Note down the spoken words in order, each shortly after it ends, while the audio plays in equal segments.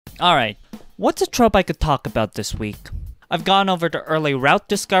Alright, what's a trope I could talk about this week? I've gone over the early route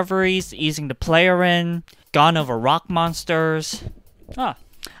discoveries, easing the player in, gone over rock monsters.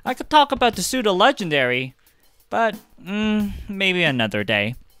 I could talk about the pseudo-legendary, but maybe another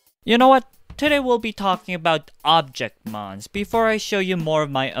day. You know what? Today we'll be talking about object mons before I show you more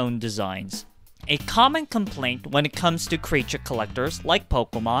of my own designs. A common complaint when it comes to creature collectors like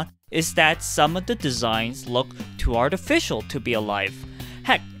Pokemon is that some of the designs look too artificial to be alive.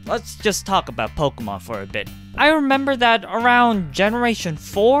 Heck, let's just talk about Pokemon for a bit. I remember that around Generation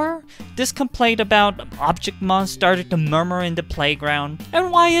 4, this complaint about object mons started to murmur in the playground. And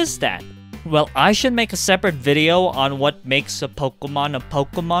why is that? Well, I should make a separate video on what makes a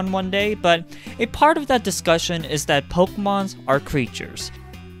Pokemon one day, but a part of that discussion is that Pokemons are creatures.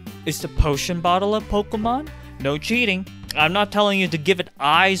 Is the potion bottle a Pokemon? No cheating. I'm not telling you to give it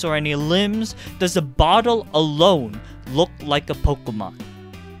eyes or any limbs. Does the bottle alone look like a Pokemon?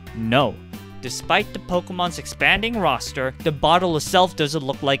 No. Despite the Pokemon's expanding roster, the bottle itself doesn't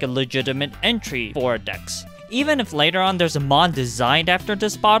look like a legitimate entry for a dex. Even if later on there's a mon designed after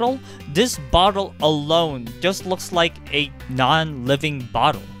this bottle alone just looks like a non-living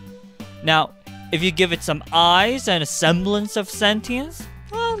bottle. Now, if you give it some eyes and a semblance of sentience,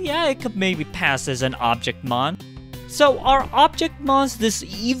 well, yeah, it could maybe pass as an object mon. So are object mons this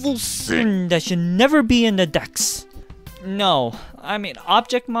evil sin that should never be in the dex? No, I mean,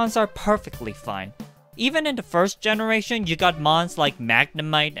 object mons are perfectly fine. Even in the first generation, you got mons like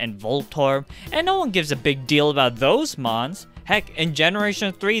Magnemite and Voltorb, and no one gives a big deal about those mons. Heck, in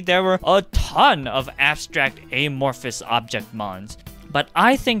Generation 3, there were a ton of abstract amorphous object mons. But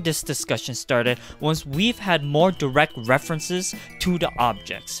I think this discussion started once we've had more direct references to the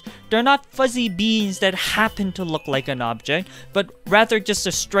objects. They're not fuzzy beans that happen to look like an object, but rather just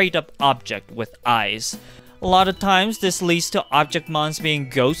a straight up object with eyes. A lot of times, this leads to object mons being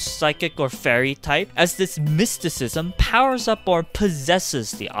ghost, psychic, or fairy type, as this mysticism powers up or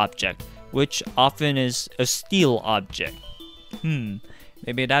possesses the object, which often is a steel object.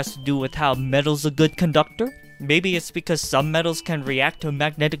 Maybe it has to do with how metal's a good conductor? Maybe it's because some metals can react to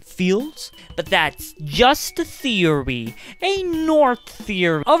magnetic fields? But that's just a theory, a North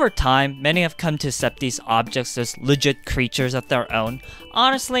theory. Over time, many have come to accept these objects as legit creatures of their own.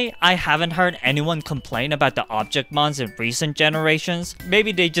 Honestly, I haven't heard anyone complain about the object mons in recent generations.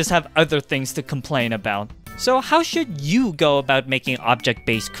 Maybe they just have other things to complain about. So how should you go about making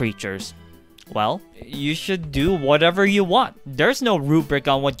object-based creatures? Well, you should do whatever you want. There's no rubric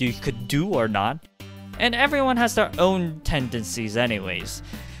on what you could do or not. And everyone has their own tendencies anyways.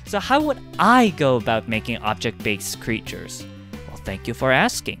 So how would I go about making object-based creatures? Well, thank you for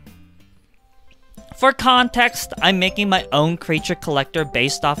asking. For context, I'm making my own creature collector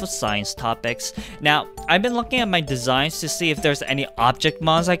based off of science topics. Now, I've been looking at my designs to see if there's any object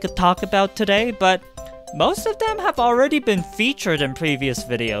mons I could talk about today, but most of them have already been featured in previous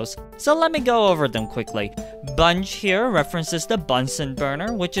videos, so let me go over them quickly. Bunge here references the Bunsen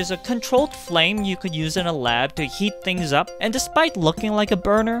burner, which is a controlled flame you could use in a lab to heat things up, and despite looking like a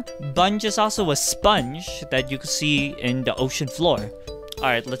burner, Bunge is also a sponge that you can see in the ocean floor.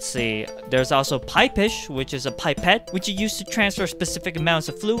 Alright, let's see. There's also Pipish, which is a pipette, which you use to transfer specific amounts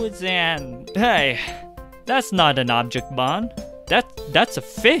of fluids, and hey, that's not an object mon. That's a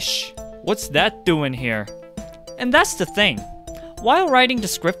fish. What's that doing here? And that's the thing. While writing the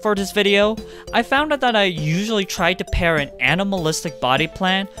script for this video, I found out that I usually try to pair an animalistic body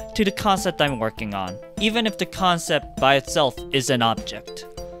plan to the concept I'm working on, even if the concept by itself is an object.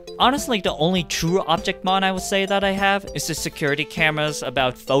 Honestly, the only true object mon I would say that I have is the security cameras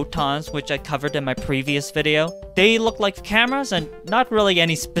about photons, which I covered in my previous video. They look like cameras and not really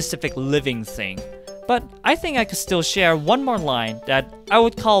any specific living thing. But I think I could still share one more line that I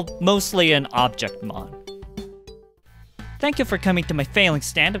would call mostly an object mon. Thank you for coming to my failing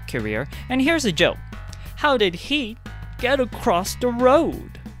stand-up career, and here's a joke. How did heat get across the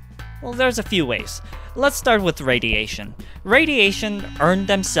road? Well, there's a few ways. Let's start with radiation. Radiation earned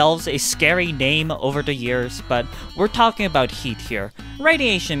themselves a scary name over the years, but we're talking about heat here.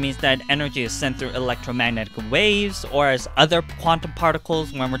 Radiation means that energy is sent through electromagnetic waves or as other quantum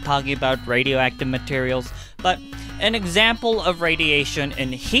particles when we're talking about radioactive materials. But an example of radiation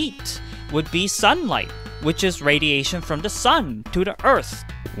in heat would be sunlight, which is radiation from the sun to the earth,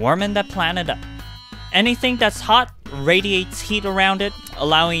 warming that planet up. Anything that's hot radiates heat around it,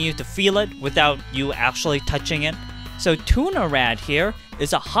 allowing you to feel it without you actually touching it. So Tuna Rad here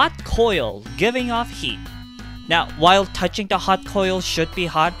is a hot coil giving off heat. Now, while touching the hot coil should be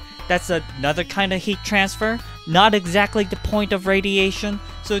hot, that's another kind of heat transfer, not exactly the point of radiation.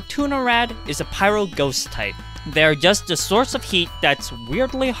 So Tuna Rad is a pyro ghost type. They're just a source of heat that's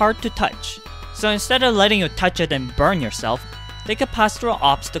weirdly hard to touch. So instead of letting you touch it and burn yourself, they can pass through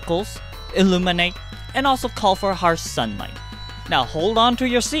obstacles, illuminate, and also call for harsh sunlight. Now hold on to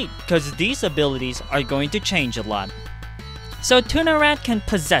your seat, cause these abilities are going to change a lot. So Tuna Rat can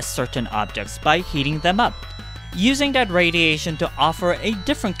possess certain objects by heating them up, using that radiation to offer a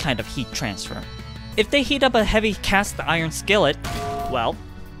different kind of heat transfer. If they heat up a heavy cast iron skillet, well,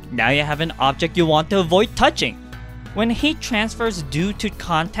 now you have an object you want to avoid touching. When heat transfers due to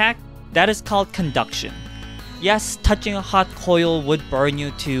contact, that is called conduction. Yes, touching a hot coil would burn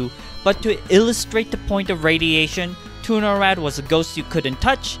you too, but to illustrate the point of radiation, Tuna Rat was a ghost you couldn't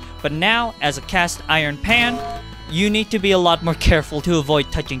touch, but now, as a cast iron pan, you need to be a lot more careful to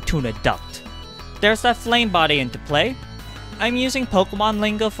avoid touching Tuna Duct. There's that flame body into play. I'm using Pokemon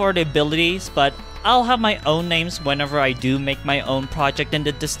lingo for the abilities, but I'll have my own names whenever I do make my own project in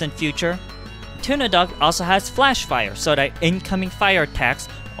the distant future. Tuna Duct also has flash fire, so that incoming fire attacks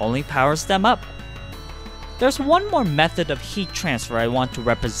only powers them up. There's one more method of heat transfer I want to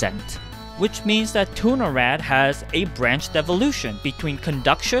represent, which means that Tuna Rat has a branched evolution between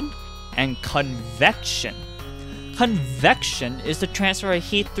conduction and convection. Convection is the transfer of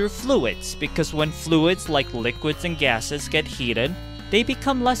heat through fluids, because when fluids like liquids and gases get heated, they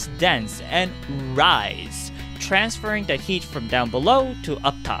become less dense and rise, transferring the heat from down below to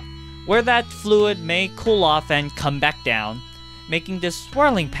up top, where that fluid may cool off and come back down, making this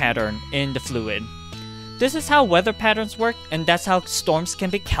swirling pattern in the fluid. This is how weather patterns work, and that's how storms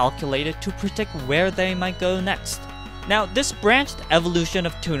can be calculated to predict where they might go next. Now, this branched evolution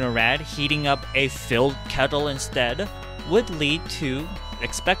of Tuna Rat heating up a filled kettle instead would lead to,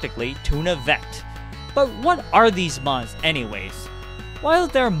 expectedly, Tuna Vect. But what are these Mons anyways? While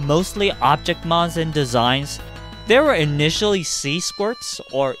they're mostly object Mons in designs, they were initially sea squirts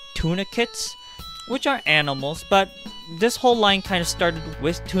or tuna kits, which are animals, but this whole line kind of started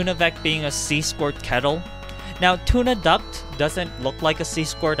with Tuna Vect being a sea squirt kettle. Now, Tuna Duct doesn't look like a sea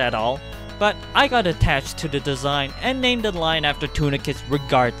squirt at all, but I got attached to the design and named the line after tuna kits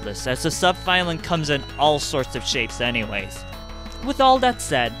regardless, as the sub-filing comes in all sorts of shapes anyways. With all that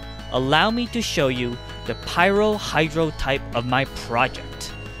said, allow me to show you the pyro-hydro type of my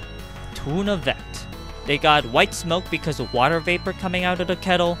project. Tuna Vect. They got white smoke because of water vapor coming out of the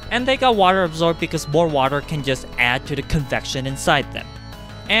kettle, and they got water absorbed because more water can just add to the convection inside them.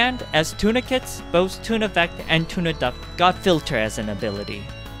 And as tuna kits, both Tuna Vect and Tuna Duct got filter as an ability.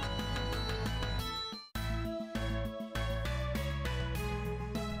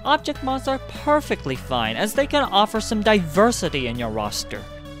 Object Mons are perfectly fine, as they can offer some diversity in your roster.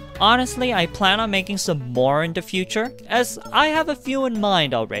 Honestly, I plan on making some more in the future, as I have a few in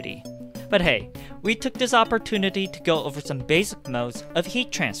mind already. But hey, we took this opportunity to go over some basic modes of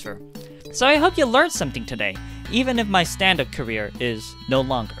heat transfer. So I hope you learned something today, even if my stand-up career is no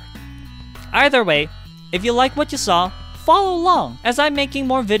longer. Either way, if you like what you saw, follow along, as I'm making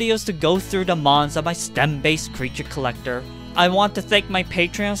more videos to go through the Mons of my STEM-based creature collector. I want to thank my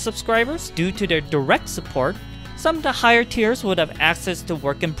Patreon subscribers. Due to their direct support, some of the higher tiers would have access to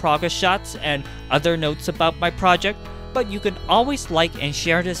work-in-progress shots and other notes about my project, but you can always like and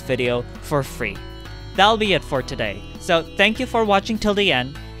share this video for free. That'll be it for today. So thank you for watching till the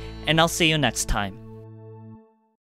end, and I'll see you next time.